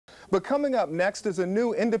But coming up next is a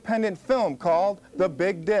new independent film called The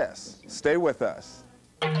Big Dis. Stay with us.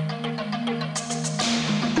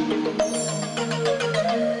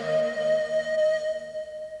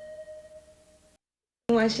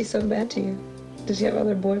 Why is she so bad to you? Does she have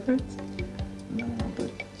other boyfriends? No, but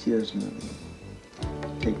she doesn't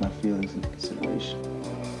really take my feelings into consideration.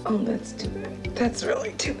 Oh, that's too bad. That's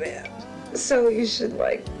really too bad. So you should,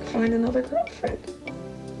 like, find another girlfriend.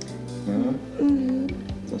 Yeah? Mm-hmm.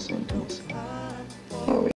 That's what I'm doing.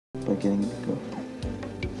 Oh, By getting a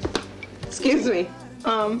girlfriend. excuse me.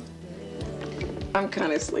 I'm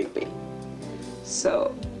kind of sleepy.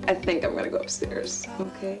 So I think I'm gonna go upstairs,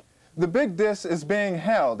 okay? The Big Dis is being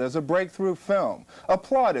hailed as a breakthrough film,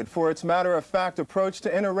 applauded for its matter-of-fact approach to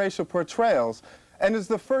interracial portrayals, and is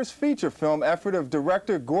the first feature film effort of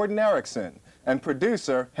director Gordon Eriksen and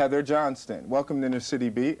producer Heather Johnston. Welcome to Inner City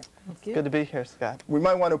Beat. Thank you. Good to be here, Scott. We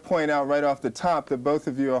might want to point out right off the top that both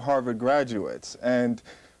of you are Harvard graduates, and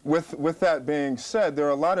with that being said, there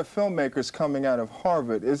are a lot of filmmakers coming out of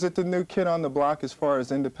Harvard. Is it the new kid on the block as far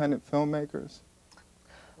as independent filmmakers?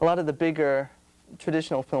 A lot of the bigger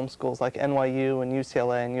traditional film schools like NYU and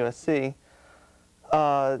UCLA and USC,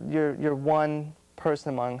 you're one person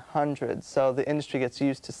among hundreds, so the industry gets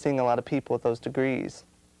used to seeing a lot of people with those degrees.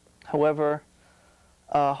 However,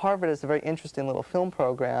 Harvard is a very interesting little film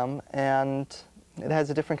program, and it has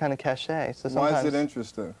a different kind of cachet. So why is it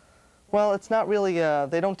interesting? Well, it's not really,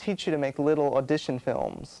 they don't teach you to make little audition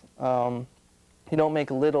films. You don't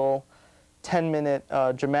make little 10-minute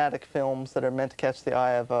dramatic films that are meant to catch the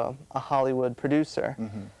eye of a Hollywood producer.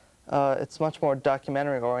 Mm-hmm. It's much more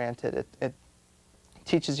documentary-oriented. It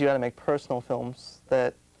teaches you how to make personal films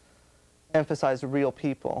that emphasize real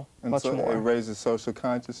people much more. It raises social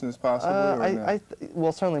consciousness, possibly?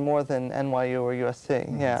 Well, certainly more than NYU or USC,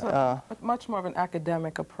 mm-hmm. Yeah. So much more of an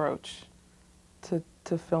academic approach to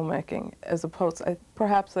filmmaking, as opposed to,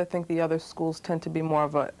 perhaps I think the other schools tend to be more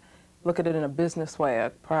of a, look at it in a business way,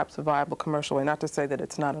 perhaps a viable commercial way. Not to say that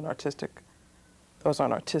it's not an artistic, those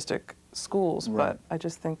aren't artistic schools, right. But I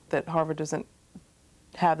just think that Harvard doesn't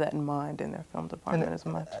have that in mind in their film department as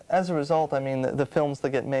much. As a result, I mean, the films that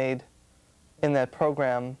get made in that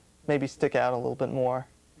program maybe stick out a little bit more.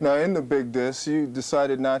 Now, in The Big Dis, you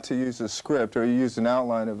decided not to use a script, or you used an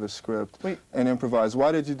outline of a script and improvise.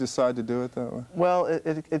 Why did you decide to do it that way? Well,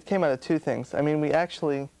 it came out of two things. I mean, we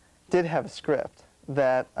actually did have a script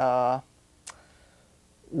that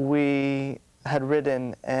we had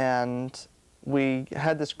written, and we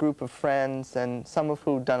had this group of friends, and some of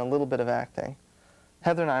who had done a little bit of acting.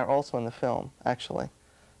 Heather and I are also in the film, actually.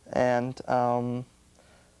 And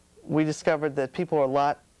we discovered that people are a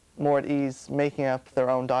lot more at ease making up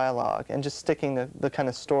their own dialogue and just sticking to the kind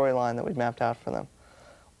of storyline that we mapped out for them.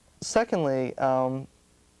 Secondly,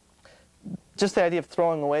 just the idea of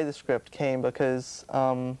throwing away the script came because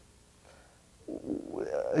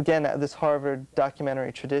again, this Harvard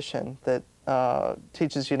documentary tradition that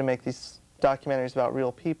teaches you to make these documentaries about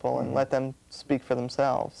real people and let them speak for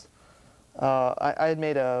themselves. I had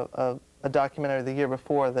made a documentary the year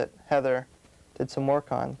before that Heather did some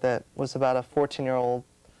work on that was about a 14-year-old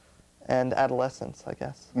and adolescence, I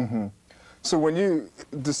guess. Mm-hmm. So when you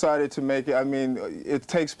decided to make it, I mean, it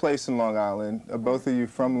takes place in Long Island, both of you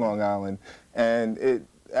from Long Island, and it,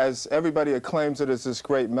 as everybody acclaims it as this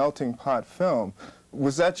great melting pot film,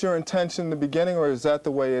 was that your intention in the beginning, or is that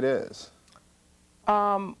the way it is?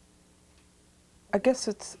 I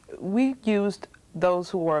guess we used those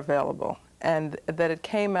who were available, and that it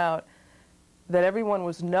came out that everyone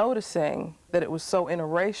was noticing that it was so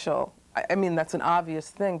interracial. I mean, that's an obvious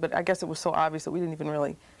thing, but I guess it was so obvious that we didn't even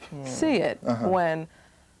really see it when,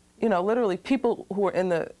 you know, literally people who were in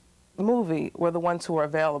the movie were the ones who were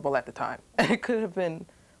available at the time. It could have been,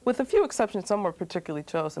 with a few exceptions, some were particularly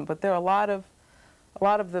chosen, but there are a lot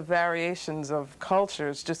of the variations of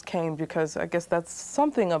cultures just came because I guess that's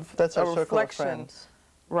something of a reflection, circle of friends.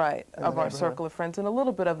 Right, of our circle of friends and a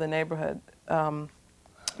little bit of the neighborhood.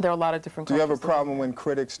 There are a lot of different cultures. Do you have a problem when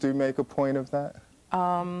critics do make a point of that?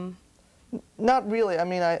 Not really. I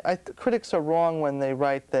mean, critics are wrong when they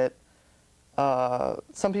write that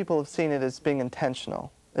some people have seen it as being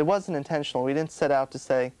intentional. It wasn't intentional. We didn't set out to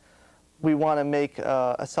say we want to make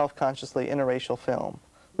a self-consciously interracial film.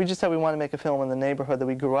 We just said we want to make a film in the neighborhood that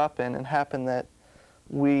we grew up in, and happened that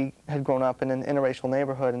we had grown up in an interracial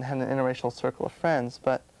neighborhood and had an interracial circle of friends.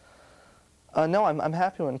 But no, I'm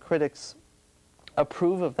happy when critics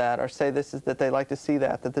approve of that or say that they like to see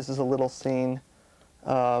that this is a little seen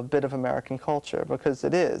bit of American culture, because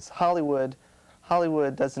it is. Hollywood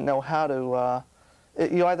doesn't know how to,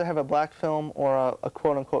 you either have a black film or a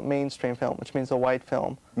quote-unquote mainstream film, which means a white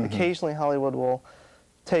film. Mm-hmm. Occasionally Hollywood will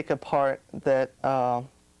take a part that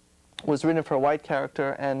was written for a white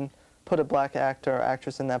character and put a black actor or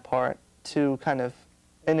actress in that part to kind of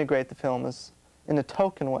integrate the film as in a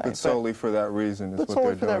token way. But solely for that reason is what they're doing.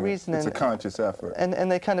 Solely for that reason. It's a conscious effort.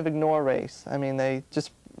 And they kind of ignore race. I mean, they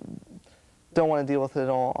just don't want to deal with it at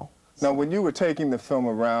all. Now, when you were taking the film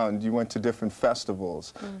around, you went to different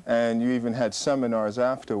festivals, and you even had seminars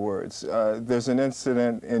afterwards. There's an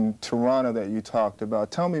incident in Toronto that you talked about.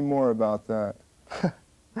 Tell me more about that.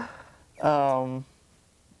 I don't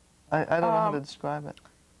know how to describe it.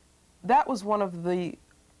 That was one of the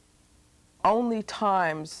only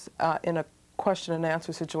times in a question and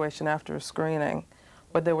answer situation after a screening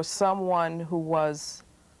where there was someone who was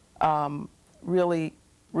really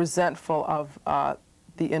resentful of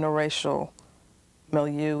the interracial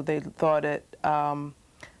milieu. They thought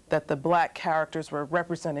that the black characters were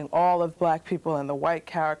representing all of black people and the white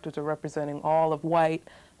characters were representing all of white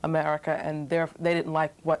America, and they didn't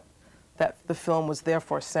like what the film was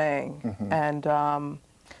therefore saying. And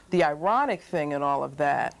the ironic thing in all of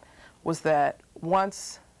that was that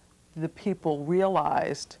once the people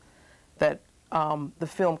realized that the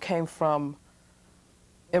film came from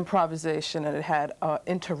improvisation and it had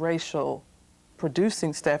interracial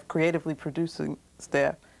producing staff, creatively producing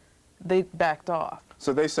staff, they backed off.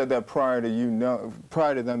 So they said that prior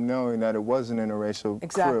to them knowing that it was an interracial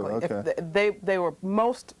crew. Okay. They were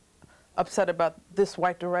most upset about this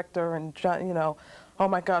white director and, you know, oh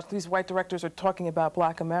my gosh, these white directors are talking about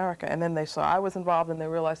black America. And then they saw I was involved and they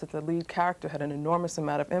realized that the lead character had an enormous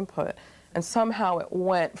amount of input. And somehow it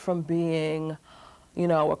went from being, you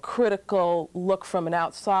know, a critical look from an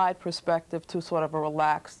outside perspective to sort of a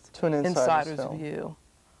relaxed to an insider's view,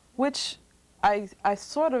 which I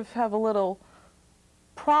sort of have a little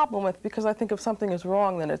problem with, because I think if something is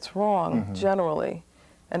wrong, then it's wrong generally.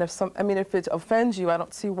 And if it offends you, I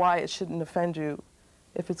don't see why it shouldn't offend you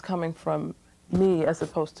if it's coming from me as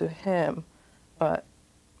opposed to him. But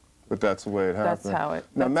that's the way it happened. That's how it.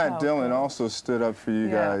 Now, Matt Dillon also stood up for you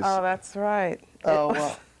guys. Oh, that's right. Oh,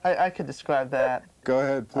 well, I could describe that. Go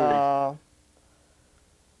ahead, please.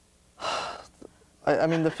 I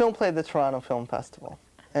mean, the film played the Toronto Film Festival.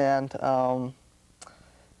 And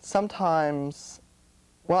sometimes,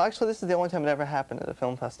 well, actually, this is the only time it ever happened at a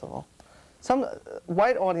film festival. Some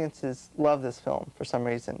white audiences love this film for some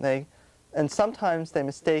reason. And sometimes they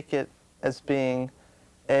mistake it as being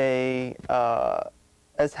as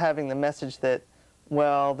having the message that,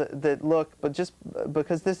 well, that look, but just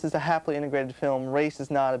because this is a happily integrated film, race is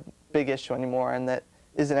not a big issue anymore, and that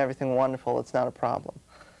isn't everything wonderful, it's not a problem.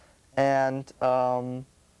 And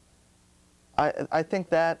I think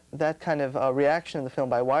that kind of reaction to the film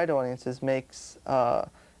by white audiences makes,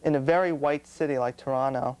 in a very white city like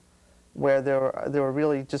Toronto, where there were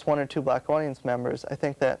really just one or two black audience members, I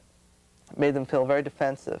think that made them feel very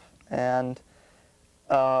defensive. And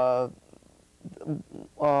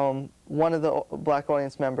one of the black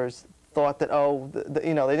audience members thought that,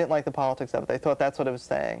 you know, they didn't like the politics of it. They thought that's what it was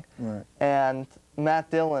saying. Right. And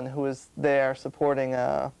Matt Dillon, who was there supporting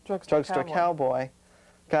Drugstore Cowboy,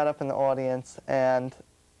 got up in the audience and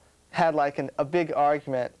had like a big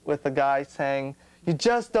argument with the guy saying, "You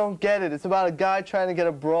just don't get it. It's about a guy trying to get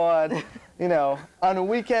abroad, you know, on a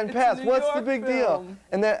weekend pass. What's the big deal?"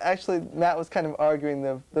 And then actually Matt was kind of arguing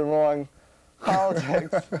the wrong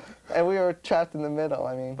politics, and we were trapped in the middle.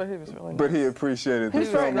 I mean, but he was really nice. But he appreciated the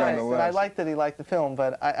film very nice. nonetheless. And I liked that he liked the film,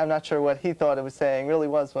 but I'm not sure what he thought it was saying really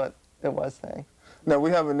was what it was saying. Now,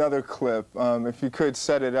 we have another clip. If you could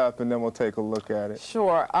set it up, and then we'll take a look at it.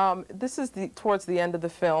 Sure. This is towards the end of the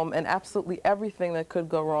film, and absolutely everything that could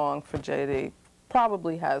go wrong for J.D.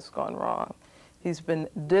 probably has gone wrong. He's been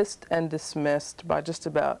dissed and dismissed by just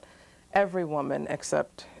about every woman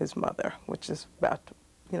except his mother, which is about,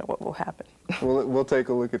 you know, what will happen. We'll take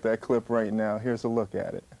a look at that clip right now. Here's a look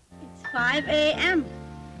at it. It's 5 a.m.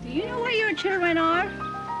 Do you know where your children are?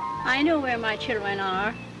 I know where my children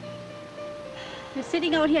are. You're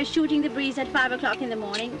sitting out here shooting the breeze at 5 o'clock in the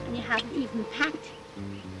morning, and you haven't even packed.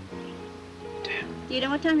 Damn. Do you know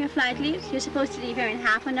what time your flight leaves? You're supposed to leave here in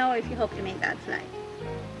half an hour if you hope to make that flight.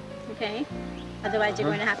 Okay? Otherwise, you're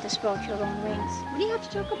going to have to sprout your own wings. What do you have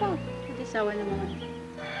to talk about at this hour in the morning?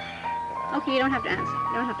 Okay, you don't have to answer.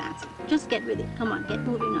 You don't have to answer. Just get with it. Come on, get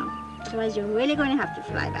moving now. Otherwise, you're really going to have to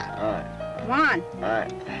fly back. All right. Come on. All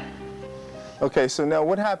right. Okay, so now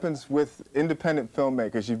what happens with independent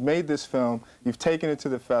filmmakers? You've made this film, you've taken it to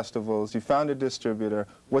the festivals, you found a distributor.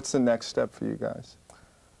 What's the next step for you guys?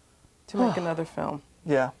 To make another film.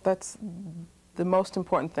 Yeah. That's the most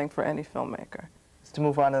important thing for any filmmaker. Is to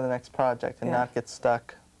move on to the next project and not get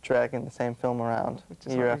stuck dragging the same film around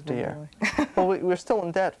year after year. Well, we're still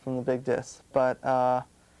in debt from the big diss, but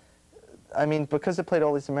I mean, because it played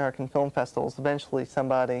all these American film festivals, eventually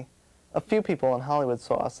a few people in Hollywood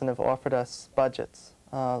saw us and have offered us budgets.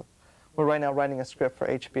 We're right now writing a script for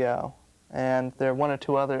HBO, and there are one or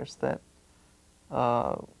two others that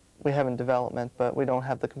we have in development, but we don't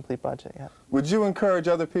have the complete budget yet. Would you encourage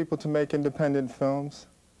other people to make independent films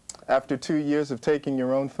after 2 years of taking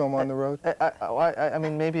your own film on the road? I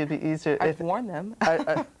mean, maybe it'd be easier I'd warn them.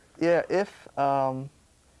 Yeah,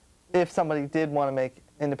 if somebody did want to make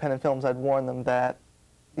independent films, I'd warn them that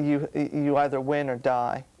you either win or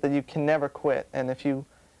die, that you can never quit, and if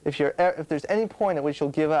there's any point at which you'll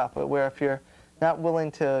give up, where if you're not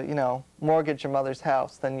willing to, you know, mortgage your mother's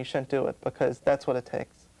house, then you shouldn't do it, because that's what it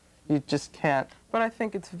takes. You just can't. But I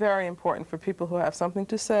think it's very important for people who have something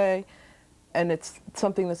to say, and it's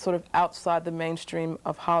something that's sort of outside the mainstream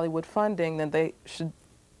of Hollywood funding, then they should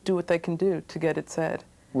do what they can do to get it said.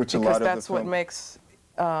 Which because a lot of that's the what makes,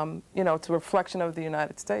 you know, it's a reflection of the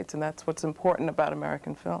United States, and that's what's important about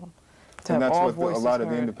American film. And that's what a lot of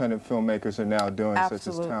the independent filmmakers are now doing, such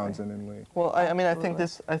as Townsend and Lee. Well, I mean, I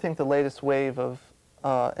think the latest wave of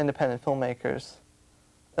independent filmmakers,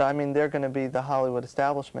 I mean, they're going to be the Hollywood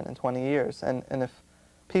establishment in 20 years, and if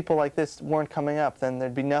people like this weren't coming up, then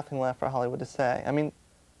there'd be nothing left for Hollywood to say. I mean,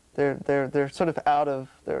 they're sort of out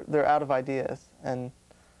of ideas, and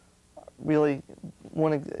really,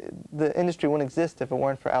 the industry wouldn't exist if it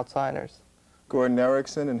weren't for outsiders. Gordon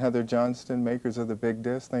Eriksen and Heather Johnston, makers of The Big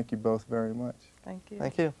Dis, thank you both very much. Thank you.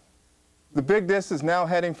 Thank you. The Big Dis is now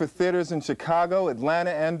heading for theaters in Chicago,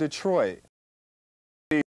 Atlanta, and Detroit.